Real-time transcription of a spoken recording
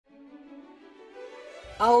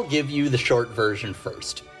I'll give you the short version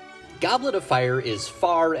first. Goblet of Fire is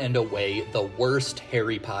far and away the worst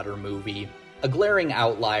Harry Potter movie, a glaring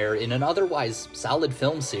outlier in an otherwise solid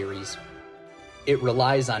film series. It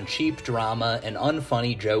relies on cheap drama and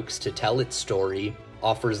unfunny jokes to tell its story,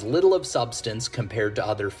 offers little of substance compared to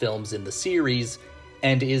other films in the series,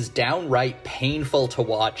 and is downright painful to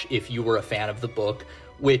watch if you were a fan of the book,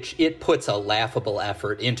 which it puts a laughable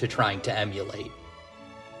effort into trying to emulate.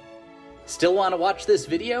 Still want to watch this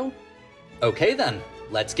video? Okay then,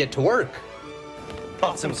 let's get to work.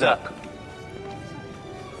 Bottoms up.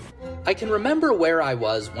 I can remember where I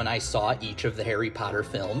was when I saw each of the Harry Potter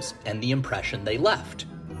films and the impression they left.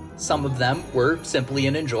 Some of them were simply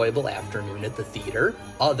an enjoyable afternoon at the theater,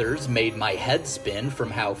 others made my head spin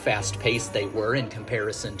from how fast-paced they were in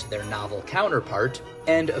comparison to their novel counterpart,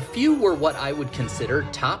 and a few were what I would consider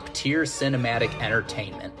top-tier cinematic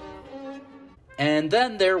entertainment. And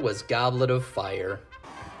then there was Goblet of Fire.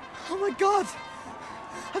 Oh my god!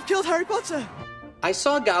 I've killed Harry Potter! I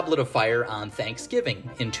saw Goblet of Fire on Thanksgiving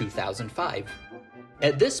in 2005.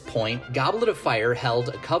 At this point, Goblet of Fire held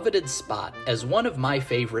a coveted spot as one of my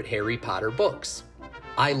favorite Harry Potter books.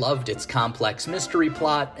 I loved its complex mystery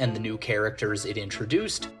plot and the new characters it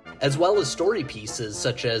introduced, as well as story pieces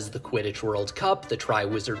such as the Quidditch World Cup, the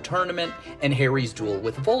Triwizard Tournament, and Harry's duel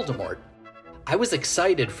with Voldemort. I was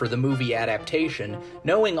excited for the movie adaptation,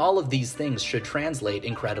 knowing all of these things should translate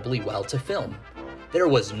incredibly well to film. There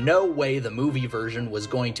was no way the movie version was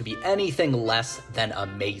going to be anything less than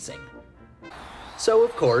amazing. So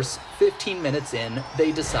of course, 15 minutes in,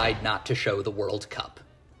 they decide not to show the World Cup.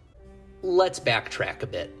 Let's backtrack a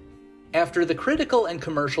bit. After the critical and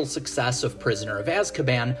commercial success of Prisoner of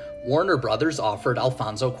Azkaban, Warner Brothers offered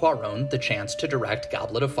Alfonso Cuarón the chance to direct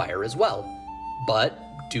Goblet of Fire as well. But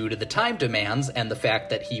due to the time demands and the fact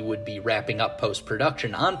that he would be wrapping up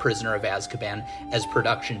post-production on Prisoner of Azkaban as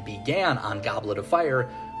production began on Goblet of Fire,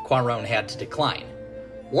 Cuarón had to decline.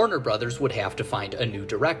 Warner Brothers would have to find a new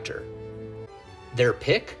director. Their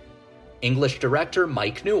pick? English director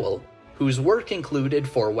Mike Newell, whose work included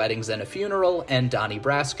Four Weddings and a Funeral and Donnie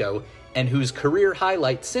Brasco, and whose career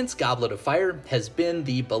highlight since Goblet of Fire has been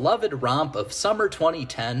the beloved romp of summer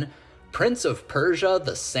 2010, Prince of Persia: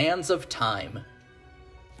 The Sands of Time.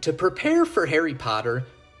 To prepare for Harry Potter,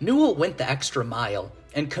 Newell went the extra mile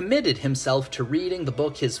and committed himself to reading the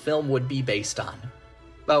book his film would be based on.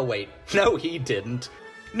 Oh wait, no he didn't.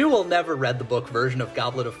 Newell never read the book version of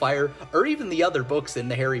Goblet of Fire, or even the other books in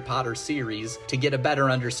the Harry Potter series, to get a better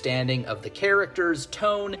understanding of the characters,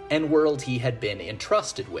 tone, and world he had been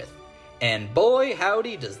entrusted with. And boy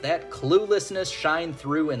howdy does that cluelessness shine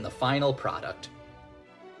through in the final product.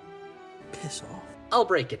 Piss off. I'll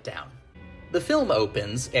break it down. The film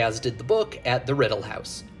opens, as did the book, at the Riddle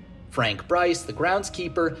House. Frank Bryce, the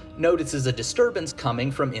groundskeeper, notices a disturbance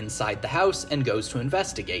coming from inside the house and goes to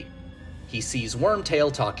investigate. He sees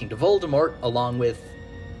Wormtail talking to Voldemort along with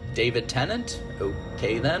David Tennant?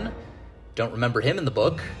 Okay then. Don't remember him in the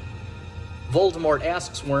book. Voldemort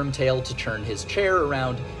asks Wormtail to turn his chair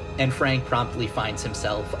around, and Frank promptly finds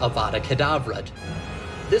himself Avada Kedavra.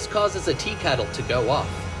 This causes a tea kettle to go off.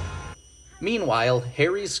 Meanwhile,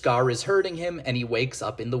 Harry's scar is hurting him and he wakes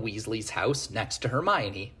up in the Weasleys' house next to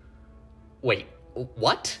Hermione. Wait,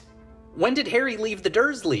 what? When did Harry leave the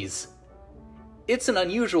Dursleys? It's an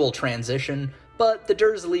unusual transition, but the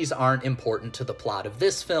Dursleys aren't important to the plot of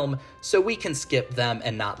this film, so we can skip them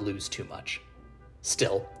and not lose too much.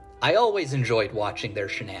 Still, I always enjoyed watching their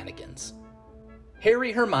shenanigans.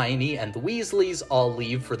 Harry, Hermione, and the Weasleys all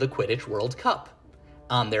leave for the Quidditch World Cup.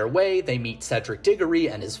 On their way, they meet Cedric Diggory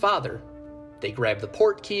and his father. They grab the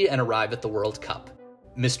portkey and arrive at the World Cup.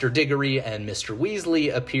 Mr. Diggory and Mr.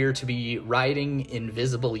 Weasley appear to be riding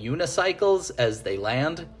invisible unicycles as they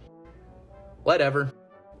land. Whatever.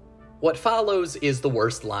 What follows is the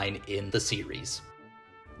worst line in the series.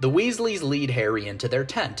 The Weasleys lead Harry into their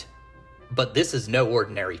tent. But this is no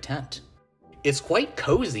ordinary tent. It's quite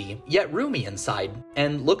cozy, yet roomy inside,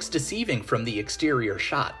 and looks deceiving from the exterior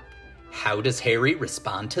shot. How does Harry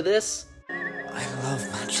respond to this? I love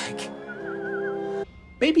magic.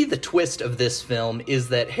 Maybe the twist of this film is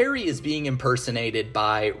that Harry is being impersonated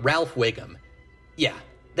by Ralph Wiggum. Yeah,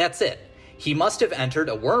 that's it. He must have entered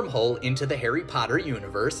a wormhole into the Harry Potter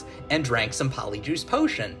universe and drank some Polyjuice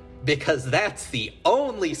Potion, because that's the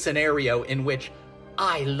only scenario in which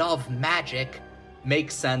 "I love magic"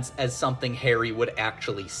 makes sense as something Harry would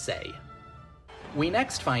actually say. We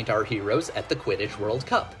next find our heroes at the Quidditch World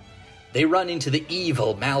Cup. They run into the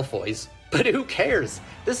evil Malfoys, but who cares?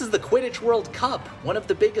 This is the Quidditch World Cup, one of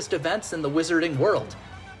the biggest events in the wizarding world.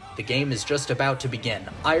 The game is just about to begin,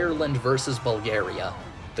 Ireland versus Bulgaria.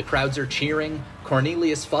 The crowds are cheering,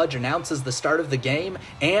 Cornelius Fudge announces the start of the game,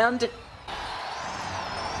 and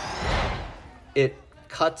it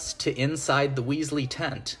cuts to inside the Weasley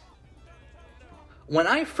tent. When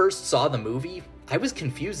I first saw the movie, I was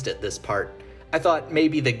confused at this part. I thought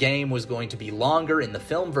maybe the game was going to be longer in the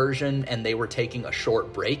film version and they were taking a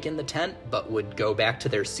short break in the tent but would go back to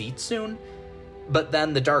their seats soon. But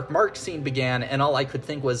then the Dark Mark scene began and all I could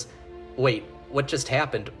think was, wait, what just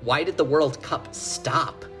happened? Why did the World Cup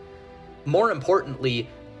stop? More importantly,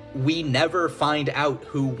 we never find out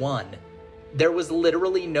who won. There was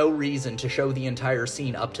literally no reason to show the entire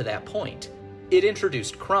scene up to that point. It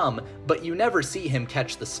introduced Crumb, but you never see him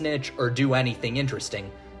catch the snitch or do anything interesting,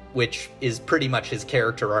 which is pretty much his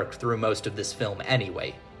character arc through most of this film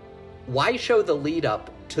anyway. Why show the lead up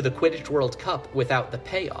to the Quidditch World Cup without the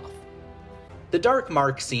payoff? The Dark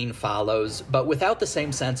Mark scene follows, but without the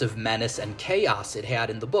same sense of menace and chaos it had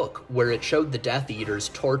in the book, where it showed the Death Eaters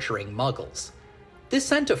torturing Muggles. This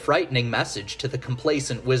sent a frightening message to the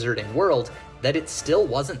complacent wizarding world that it still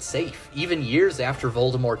wasn't safe, even years after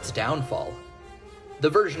Voldemort's downfall. The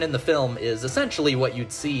version in the film is essentially what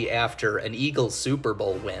you'd see after an Eagles Super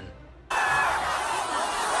Bowl win.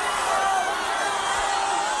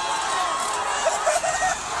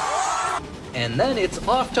 And then it's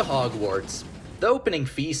off to Hogwarts. The opening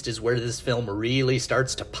feast is where this film really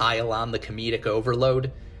starts to pile on the comedic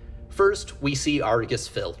overload. First, we see Argus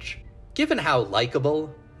Filch. Given how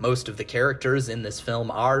likable most of the characters in this film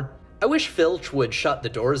are, I wish Filch would shut the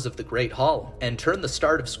doors of the Great Hall and turn the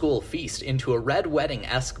start of school feast into a Red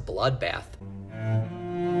Wedding-esque bloodbath.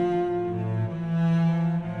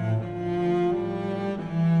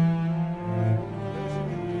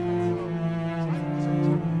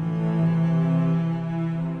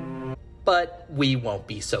 But we won't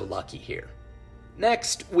be so lucky here.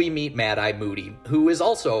 Next, we meet Mad-Eye Moody, who is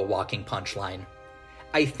also a walking punchline.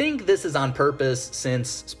 I think this is on purpose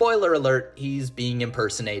since, spoiler alert, he's being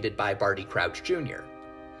impersonated by Barty Crouch Jr.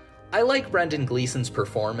 I like Brendan Gleeson's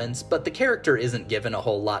performance, but the character isn't given a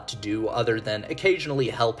whole lot to do other than occasionally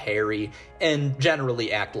help Harry and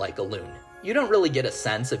generally act like a loon. You don't really get a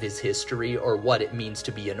sense of his history or what it means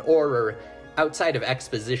to be an Auror outside of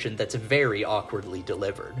exposition that's very awkwardly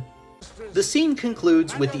delivered. The scene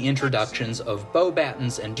concludes with the introductions of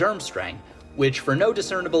Beauxbatons and Durmstrang, which for no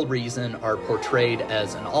discernible reason are portrayed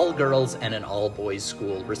as an all-girls and an all-boys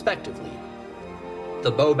school, respectively.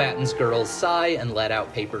 The Beauxbatons girls sigh and let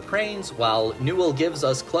out paper cranes, while Newell gives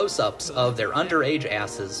us close-ups of their underage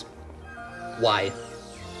asses. Why?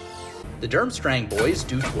 The Durmstrang boys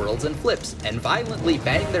do twirls and flips, and violently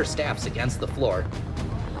bang their staffs against the floor.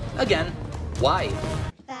 Again, why?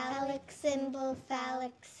 Phallic symbol,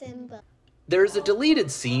 phallic symbol. There's a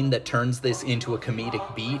deleted scene that turns this into a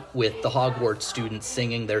comedic beat with the Hogwarts students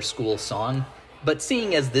singing their school song, but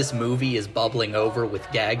seeing as this movie is bubbling over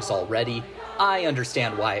with gags already, I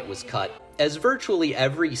understand why it was cut, as virtually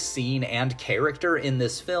every scene and character in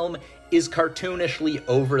this film is cartoonishly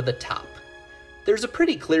over the top. There's a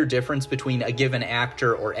pretty clear difference between a given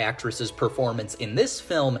actor or actress's performance in this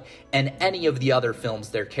film and any of the other films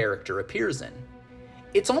their character appears in.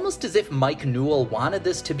 It's almost as if Mike Newell wanted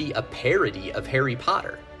this to be a parody of Harry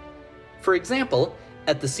Potter. For example,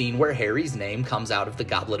 at the scene where Harry's name comes out of the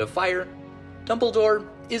Goblet of Fire, Dumbledore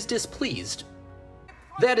is displeased.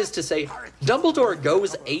 That is to say, Dumbledore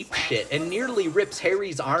goes apeshit and nearly rips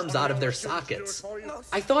Harry's arms out of their sockets.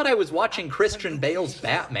 I thought I was watching Christian Bale's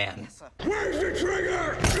Batman. Where's the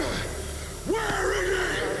trigger? Where is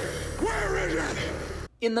it? Where is it?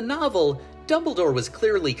 In the novel, Dumbledore was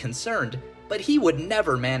clearly concerned, but he would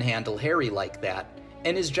never manhandle Harry like that,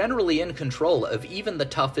 and is generally in control of even the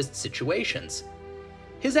toughest situations.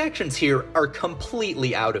 His actions here are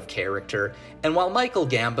completely out of character, and while Michael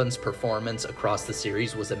Gambon's performance across the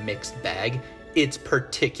series was a mixed bag, it's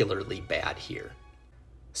particularly bad here.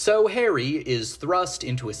 So Harry is thrust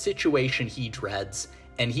into a situation he dreads,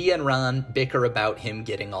 and he and Ron bicker about him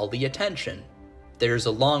getting all the attention. There's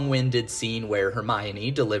a long-winded scene where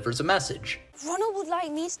Hermione delivers a message. Ronald would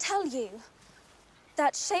like me to tell you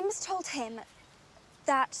that Seamus told him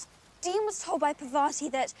that Dean was told by Parvati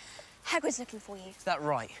that Hagrid's looking for you. Is that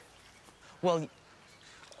right? Well,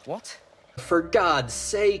 what? For God's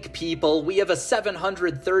sake, people, we have a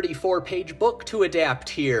 734-page book to adapt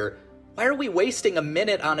here. Why are we wasting a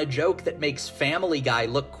minute on a joke that makes Family Guy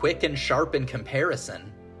look quick and sharp in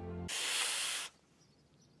comparison?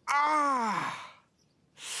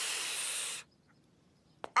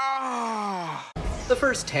 The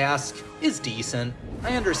first task is decent.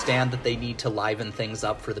 I understand that they need to liven things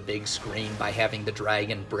up for the big screen by having the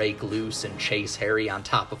dragon break loose and chase Harry on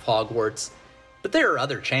top of Hogwarts. But there are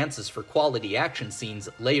other chances for quality action scenes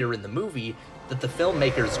later in the movie that the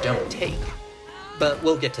filmmakers don't take. But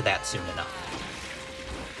we'll get to that soon enough.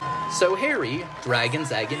 So Harry,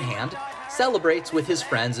 dragon's egg in hand, celebrates with his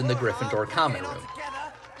friends in the Gryffindor common room.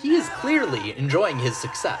 He is clearly enjoying his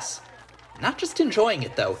success. Not just enjoying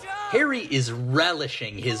it, though. Harry is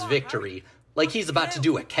relishing his victory, like he's about to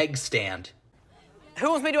do a keg stand. Who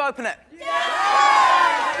wants me to open it?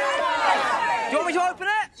 Yeah! Do you want me to open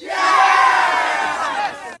it?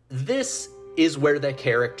 Yeah! This is where the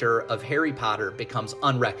character of Harry Potter becomes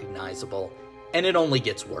unrecognizable, and it only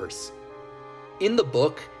gets worse. In the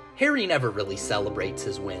book, Harry never really celebrates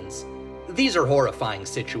his wins. These are horrifying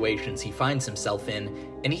situations he finds himself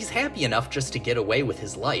in, and he's happy enough just to get away with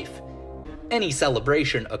his life. Any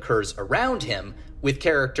celebration occurs around him, with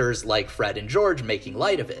characters like Fred and George making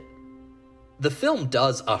light of it. The film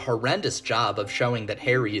does a horrendous job of showing that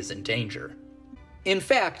Harry is in danger. In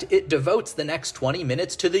fact, it devotes the next 20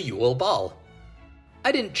 minutes to the Yule Ball.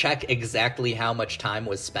 I didn't check exactly how much time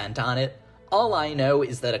was spent on it. All I know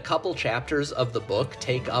is that a couple chapters of the book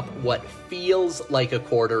take up what feels like a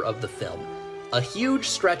quarter of the film. A huge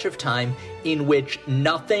stretch of time in which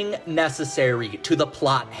nothing necessary to the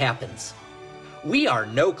plot happens. We are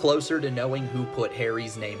no closer to knowing who put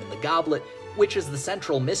Harry's name in the goblet, which is the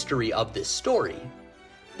central mystery of this story.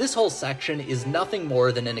 This whole section is nothing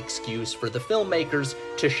more than an excuse for the filmmakers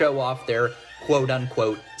to show off their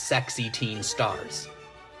quote-unquote sexy teen stars.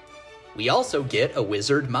 We also get a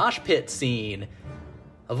wizard mosh pit scene.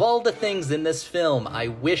 Of all the things in this film, I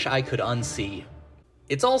wish I could unsee.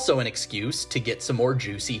 It's also an excuse to get some more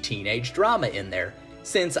juicy teenage drama in there,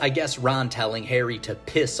 since I guess Ron telling Harry to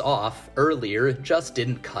piss off earlier just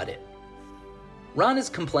didn't cut it. Ron is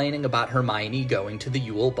complaining about Hermione going to the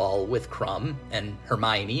Yule Ball with Krum, and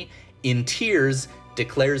Hermione, in tears,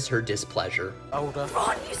 declares her displeasure. Older.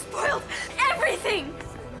 Ron, you spoiled everything!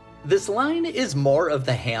 This line is more of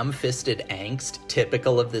the ham-fisted angst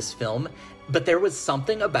typical of this film, but there was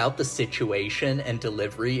something about the situation and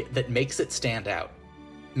delivery that makes it stand out.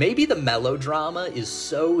 Maybe the melodrama is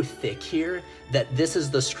so thick here that this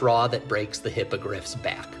is the straw that breaks the hippogriff's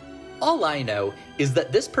back. All I know is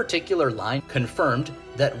that this particular line confirmed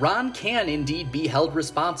that Ron can indeed be held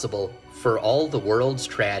responsible for all the world's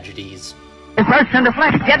tragedies. It bursts in the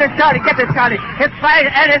flesh. Get it started. It's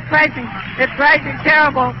fighting, and it's raging. It's raging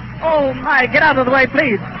terrible. Oh my, get out of the way,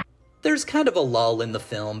 please. There's kind of a lull in the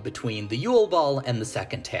film between the Yule Ball and the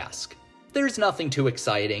second task. There's nothing too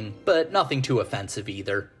exciting, but nothing too offensive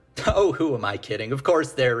either. Oh, who am I kidding? Of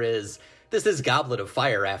course there is. This is Goblet of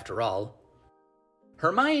Fire after all.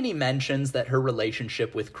 Hermione mentions that her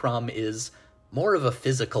relationship with Krum is more of a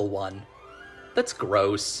physical one. That's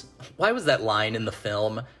gross. Why was that line in the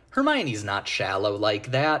film? Hermione's not shallow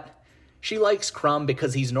like that. She likes Krum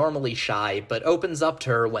because he's normally shy, but opens up to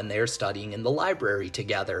her when they're studying in the library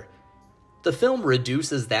together. The film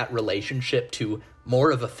reduces that relationship to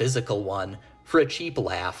more of a physical one for a cheap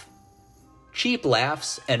laugh. Cheap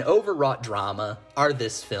laughs and overwrought drama are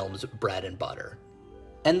this film's bread and butter.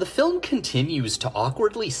 And the film continues to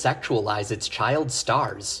awkwardly sexualize its child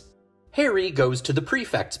stars. Harry goes to the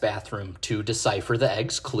prefect's bathroom to decipher the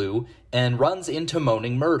egg's clue and runs into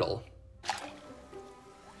Moaning Myrtle.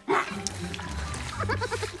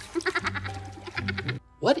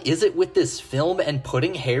 What is it with this film and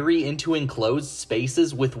putting Harry into enclosed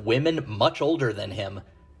spaces with women much older than him?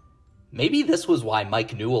 Maybe this was why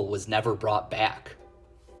Mike Newell was never brought back.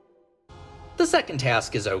 The second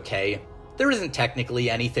task is okay. There isn't technically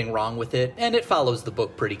anything wrong with it, and it follows the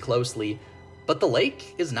book pretty closely, but the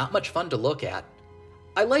lake is not much fun to look at.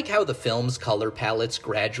 I like how the film's color palettes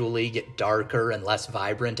gradually get darker and less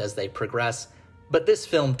vibrant as they progress, but this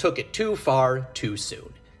film took it too far too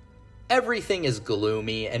soon. Everything is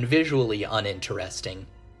gloomy and visually uninteresting.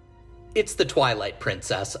 It's the Twilight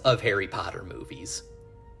Princess of Harry Potter movies.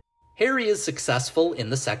 Harry is successful in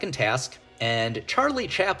the second task, and Charlie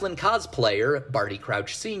Chaplin cosplayer, Barty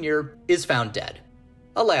Crouch Sr., is found dead.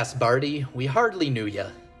 Alas, Barty, we hardly knew ya.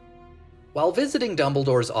 While visiting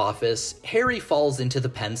Dumbledore's office, Harry falls into the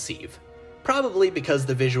Pensieve, probably because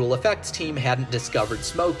the visual effects team hadn't discovered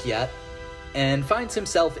smoke yet, and finds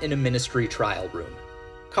himself in a ministry trial room.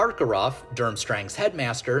 Karkaroff, Durmstrang's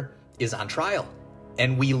headmaster, is on trial,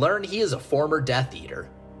 and we learn he is a former Death Eater.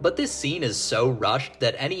 But this scene is so rushed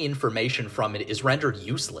that any information from it is rendered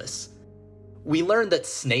useless. We learn that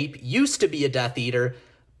Snape used to be a Death Eater,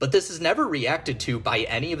 but this is never reacted to by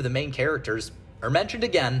any of the main characters, or mentioned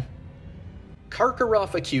again.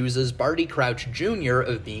 Karkaroff accuses Barty Crouch Jr.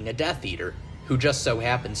 of being a Death Eater, who just so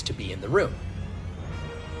happens to be in the room.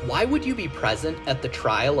 why would you be present at the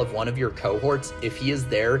trial of one of your cohorts if he is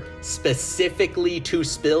there specifically to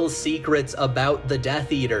spill secrets about the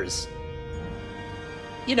Death Eaters?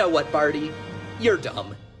 You know what, Barty? You're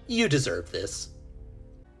dumb. You deserve this.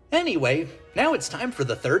 Anyway, now it's time for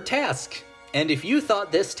the third task. And if you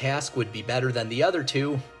thought this task would be better than the other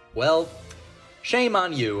two, well, shame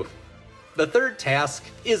on you. The third task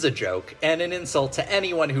is a joke and an insult to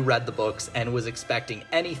anyone who read the books and was expecting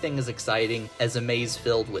anything as exciting as a maze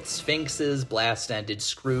filled with sphinxes, blast-ended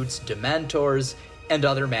Scroots, dementors, and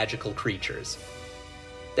other magical creatures.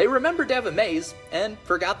 They remembered to have a maze and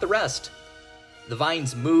forgot the rest. The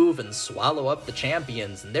vines move and swallow up the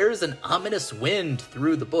champions, and there's an ominous wind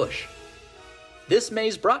through the bush. This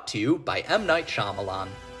maze brought to you by M. Night Shyamalan.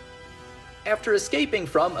 After escaping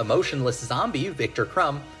from emotionless zombie Victor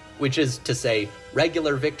Crumb, which is to say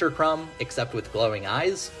regular Victor Crumb except with glowing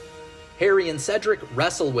eyes, Harry and Cedric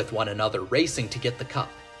wrestle with one another, racing to get the cup.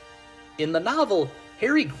 In the novel,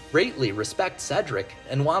 Harry greatly respects Cedric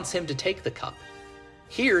and wants him to take the cup.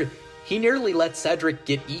 Here, he nearly lets Cedric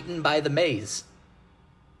get eaten by the maze.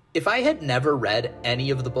 If I had never read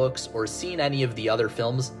any of the books or seen any of the other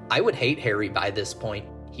films, I would hate Harry by this point.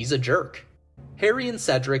 He's a jerk. Harry and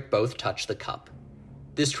Cedric both touch the cup.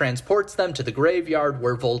 This transports them to the graveyard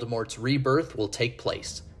where Voldemort's rebirth will take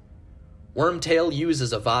place. Wormtail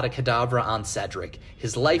uses Avada Kedavra on Cedric.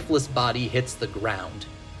 His lifeless body hits the ground.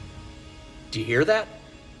 Do you hear that?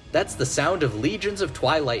 That's the sound of legions of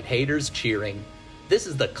Twilight haters cheering. This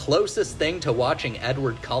is the closest thing to watching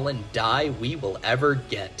Edward Cullen die we will ever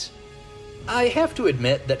get. I have to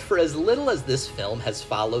admit that for as little as this film has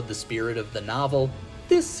followed the spirit of the novel,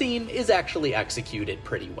 this scene is actually executed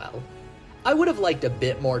pretty well. I would have liked a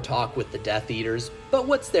bit more talk with the Death Eaters, but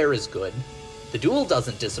what's there is good. The duel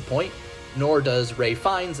doesn't disappoint, nor does Ralph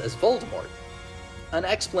Fiennes as Voldemort. An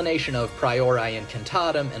explanation of Priori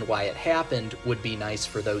Incantatem and why it happened would be nice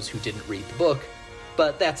for those who didn't read the book,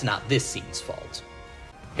 but that's not this scene's fault.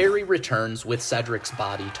 Harry returns with Cedric's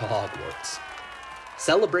body to Hogwarts.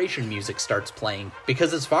 Celebration music starts playing,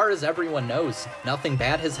 because as far as everyone knows, nothing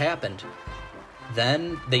bad has happened.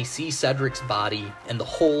 Then they see Cedric's body, and the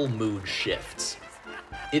whole mood shifts.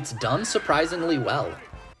 It's done surprisingly well.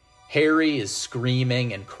 Harry is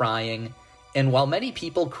screaming and crying, and while many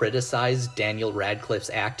people criticize Daniel Radcliffe's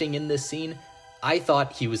acting in this scene, I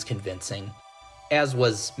thought he was convincing, as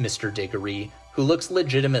was Mr. Diggory, who looks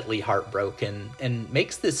legitimately heartbroken and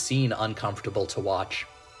makes this scene uncomfortable to watch.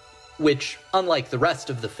 Which, unlike the rest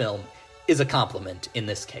of the film, is a compliment in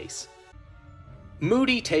this case.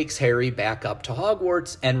 Moody takes Harry back up to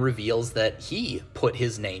Hogwarts and reveals that he put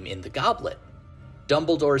his name in the goblet.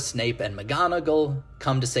 Dumbledore, Snape, and McGonagall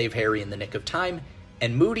come to save Harry in the nick of time,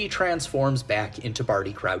 and Moody transforms back into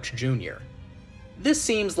Barty Crouch Jr. This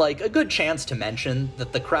seems like a good chance to mention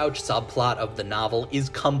that the Crouch subplot of the novel is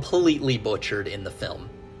completely butchered in the film.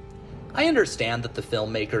 I understand that the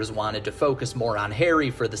filmmakers wanted to focus more on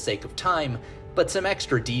Harry for the sake of time, but some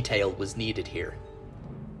extra detail was needed here.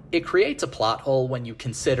 It creates a plot hole when you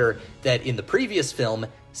consider that in the previous film,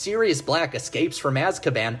 Sirius Black escapes from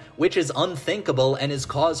Azkaban, which is unthinkable and is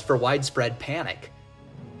cause for widespread panic.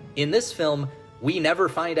 In this film, we never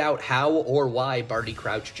find out how or why Barty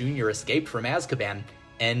Crouch Jr. escaped from Azkaban,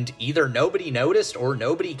 and either nobody noticed or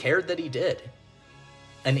nobody cared that he did.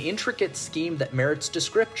 An intricate scheme that merits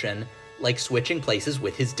description, like switching places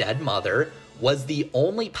with his dead mother, was the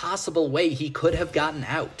only possible way he could have gotten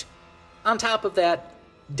out. On top of that,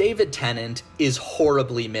 David Tennant is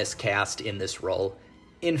horribly miscast in this role.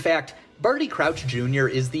 In fact, Barty Crouch Jr.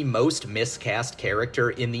 is the most miscast character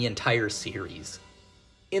in the entire series.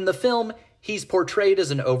 In the film, he's portrayed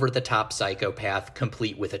as an over-the-top psychopath,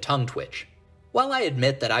 complete with a tongue twitch. While I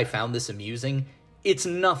admit that I found this amusing, it's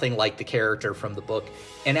nothing like the character from the book,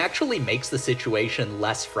 and actually makes the situation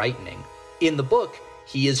less frightening. In the book,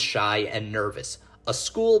 he is shy and nervous, a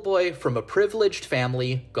schoolboy from a privileged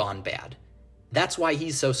family gone bad. That's why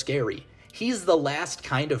he's so scary. He's the last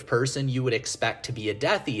kind of person you would expect to be a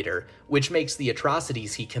Death Eater, which makes the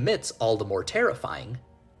atrocities he commits all the more terrifying.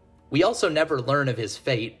 We also never learn of his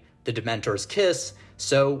fate, the Dementor's kiss,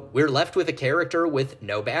 so we're left with a character with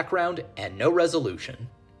no background and no resolution.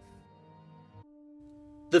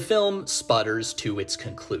 The film sputters to its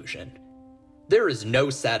conclusion. There is no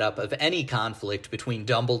setup of any conflict between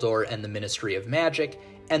Dumbledore and the Ministry of Magic,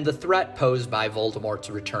 and the threat posed by Voldemort's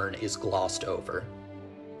return is glossed over.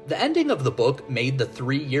 The ending of the book made the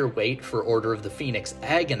 3-year wait for Order of the Phoenix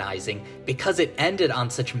agonizing because it ended on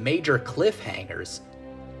such major cliffhangers.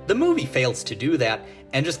 The movie fails to do that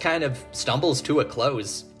and just kind of stumbles to a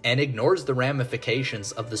close and ignores the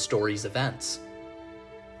ramifications of the story's events.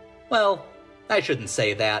 Well, I shouldn't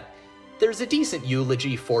say that. There's a decent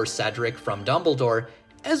eulogy for Cedric from Dumbledore,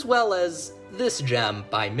 as well as this gem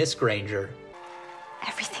by Miss Granger.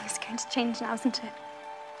 Everything's going to change now, isn't it?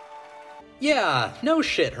 Yeah, no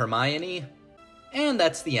shit, Hermione. And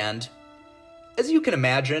that's the end. As you can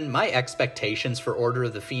imagine, my expectations for Order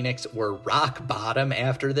of the Phoenix were rock bottom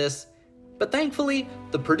after this, but thankfully,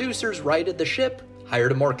 the producers righted the ship,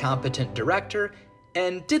 hired a more competent director,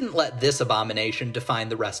 and didn't let this abomination define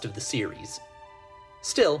the rest of the series.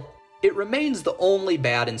 Still, it remains the only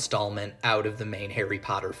bad installment out of the main Harry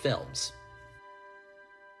Potter films.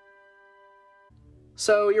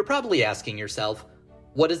 So you're probably asking yourself,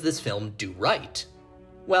 what does this film do right?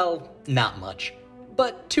 Well, not much.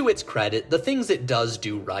 But to its credit, the things it does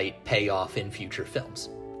do right pay off in future films.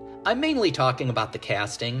 I'm mainly talking about the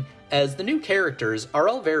casting, as the new characters are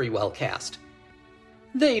all very well cast.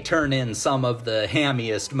 They turn in some of the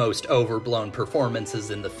hammiest, most overblown performances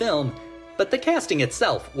in the film, but the casting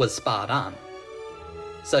itself was spot on.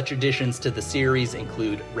 Such additions to the series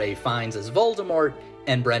include Ralph Fiennes as Voldemort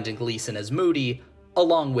and Brendan Gleeson as Moody,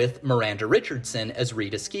 along with Miranda Richardson as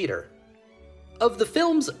Rita Skeeter. Of the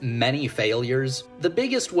film's many failures, the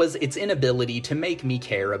biggest was its inability to make me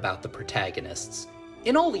care about the protagonists.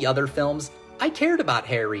 In all the other films, I cared about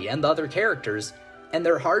Harry and the other characters, and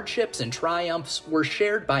their hardships and triumphs were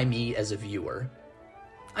shared by me as a viewer.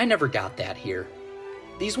 I never got that here.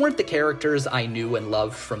 These weren't the characters I knew and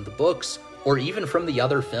loved from the books, or even from the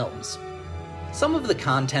other films. Some of the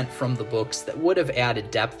content from the books that would have added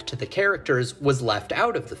depth to the characters was left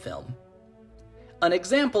out of the film. An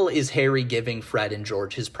example is Harry giving Fred and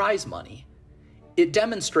George his prize money. It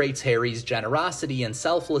demonstrates Harry's generosity and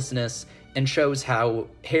selflessness and shows how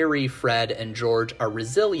Harry, Fred, and George are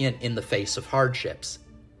resilient in the face of hardships.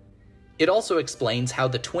 It also explains how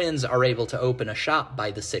the twins are able to open a shop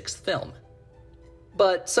by the sixth film.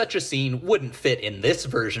 But such a scene wouldn't fit in this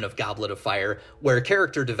version of Goblet of Fire, where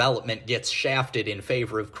character development gets shafted in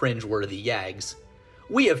favor of cringeworthy yags.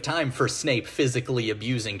 We have time for Snape physically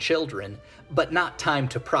abusing children, but not time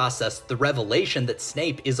to process the revelation that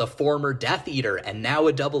Snape is a former Death Eater and now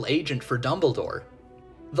a double agent for Dumbledore.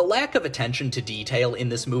 The lack of attention to detail in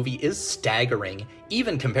this movie is staggering,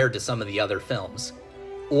 even compared to some of the other films.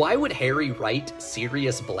 Why would Harry write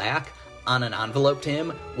Sirius Black on an envelope to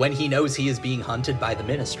him when he knows he is being hunted by the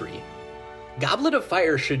Ministry? Goblet of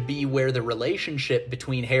Fire should be where the relationship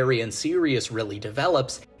between Harry and Sirius really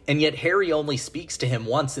develops, and yet Harry only speaks to him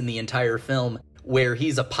once in the entire film, where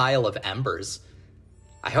he's a pile of embers.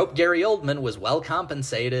 I hope Gary Oldman was well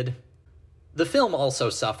compensated. The film also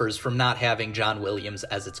suffers from not having John Williams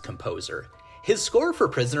as its composer. His score for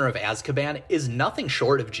Prisoner of Azkaban is nothing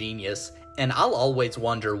short of genius, and I'll always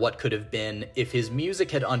wonder what could have been if his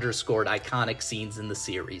music had underscored iconic scenes in the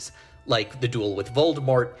series, like the duel with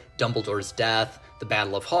Voldemort, Dumbledore's death, the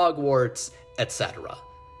Battle of Hogwarts, etc.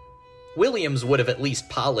 Williams would have at least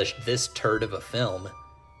polished this turd of a film.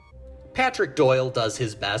 Patrick Doyle does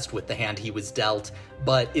his best with the hand he was dealt,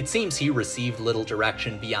 but it seems he received little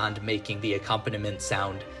direction beyond making the accompaniment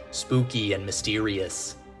sound spooky and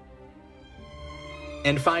mysterious.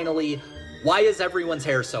 And finally, why is everyone's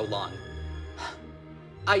hair so long?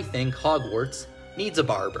 I think Hogwarts needs a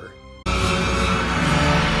barber.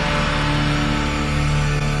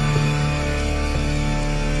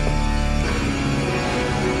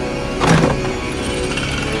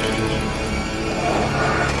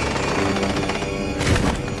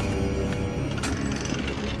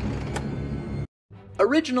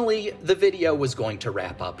 Originally, the video was going to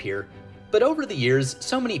wrap up here, but over the years,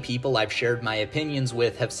 so many people I've shared my opinions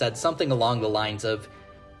with have said something along the lines of,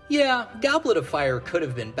 yeah, Goblet of Fire could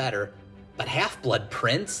have been better, but Half-Blood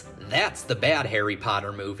Prince? That's the bad Harry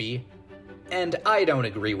Potter movie. And I don't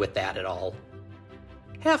agree with that at all.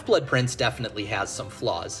 Half-Blood Prince definitely has some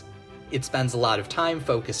flaws. It spends a lot of time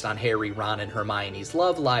focused on Harry, Ron, and Hermione's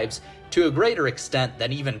love lives to a greater extent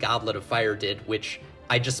than even Goblet of Fire did, which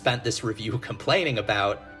I just spent this review complaining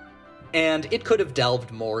about, and it could have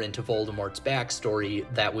delved more into Voldemort's backstory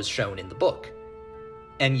that was shown in the book.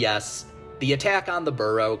 And yes, the attack on the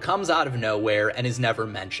Burrow comes out of nowhere and is never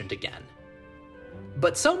mentioned again.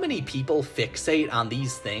 But so many people fixate on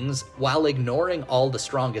these things while ignoring all the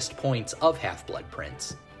strongest points of Half-Blood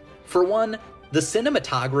Prince. For one, the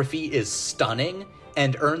cinematography is stunning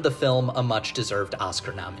and earned the film a much-deserved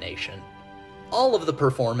Oscar nomination. All of the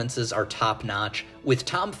performances are top-notch, with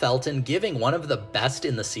Tom Felton giving one of the best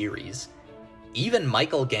in the series. Even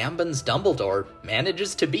Michael Gambon's Dumbledore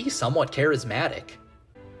manages to be somewhat charismatic.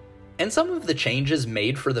 And some of the changes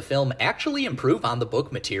made for the film actually improve on the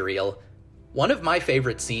book material. One of my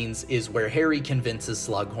favorite scenes is where Harry convinces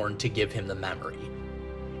Slughorn to give him the memory.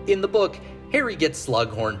 In the book, Harry gets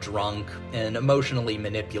Slughorn drunk and emotionally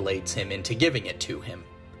manipulates him into giving it to him.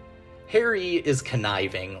 Harry is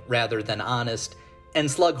conniving rather than honest, and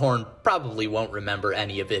Slughorn probably won't remember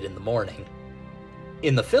any of it in the morning.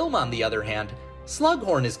 In the film, on the other hand,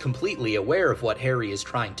 Slughorn is completely aware of what Harry is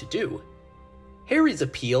trying to do. Harry's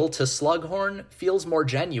appeal to Slughorn feels more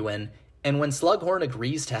genuine, and when Slughorn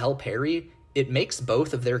agrees to help Harry, it makes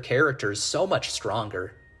both of their characters so much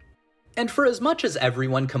stronger. And for as much as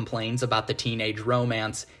everyone complains about the teenage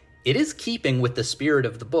romance, it is keeping with the spirit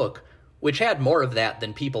of the book, which had more of that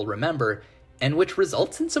than people remember, and which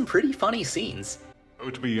results in some pretty funny scenes. Oh,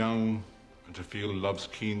 to be young and to feel love's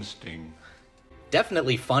keen sting.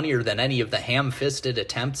 Definitely funnier than any of the ham-fisted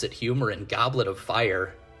attempts at humor in Goblet of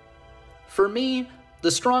Fire. For me,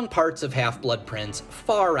 the strong parts of Half-Blood Prince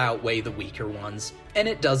far outweigh the weaker ones, and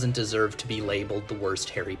it doesn't deserve to be labeled the worst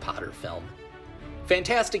Harry Potter film.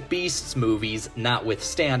 Fantastic Beasts movies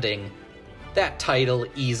notwithstanding, that title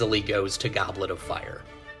easily goes to Goblet of Fire.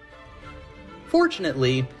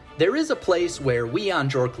 Fortunately, there is a place where we on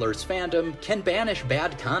Jorklers fandom can banish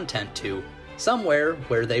bad content to, somewhere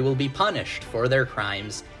where they will be punished for their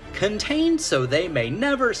crimes, contained so they may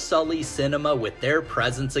never sully cinema with their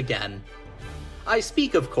presence again. I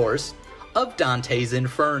speak, of course, of Dante's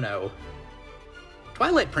Inferno.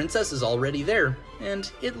 Twilight Princess is already there,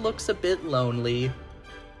 and it looks a bit lonely.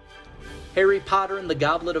 Harry Potter and the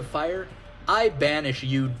Goblet of Fire, I banish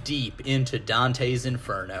you deep into Dante's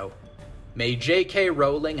Inferno. May J.K.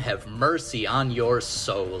 Rowling have mercy on your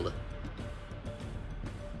soul.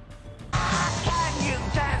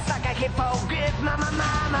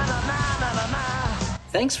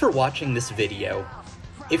 Thanks for watching this video.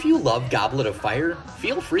 If you love Goblet of Fire,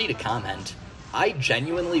 feel free to comment. I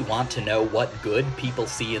genuinely want to know what good people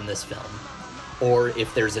see in this film. Or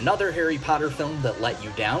if there's another Harry Potter film that let you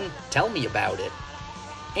down, tell me about it.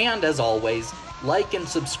 And as always, like and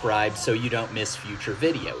subscribe so you don't miss future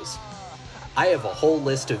videos. I have a whole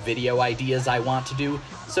list of video ideas I want to do,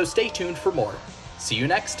 so stay tuned for more. See you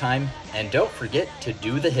next time, and don't forget to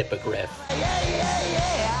do the hippogriff. Yeah, yeah,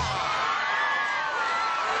 yeah.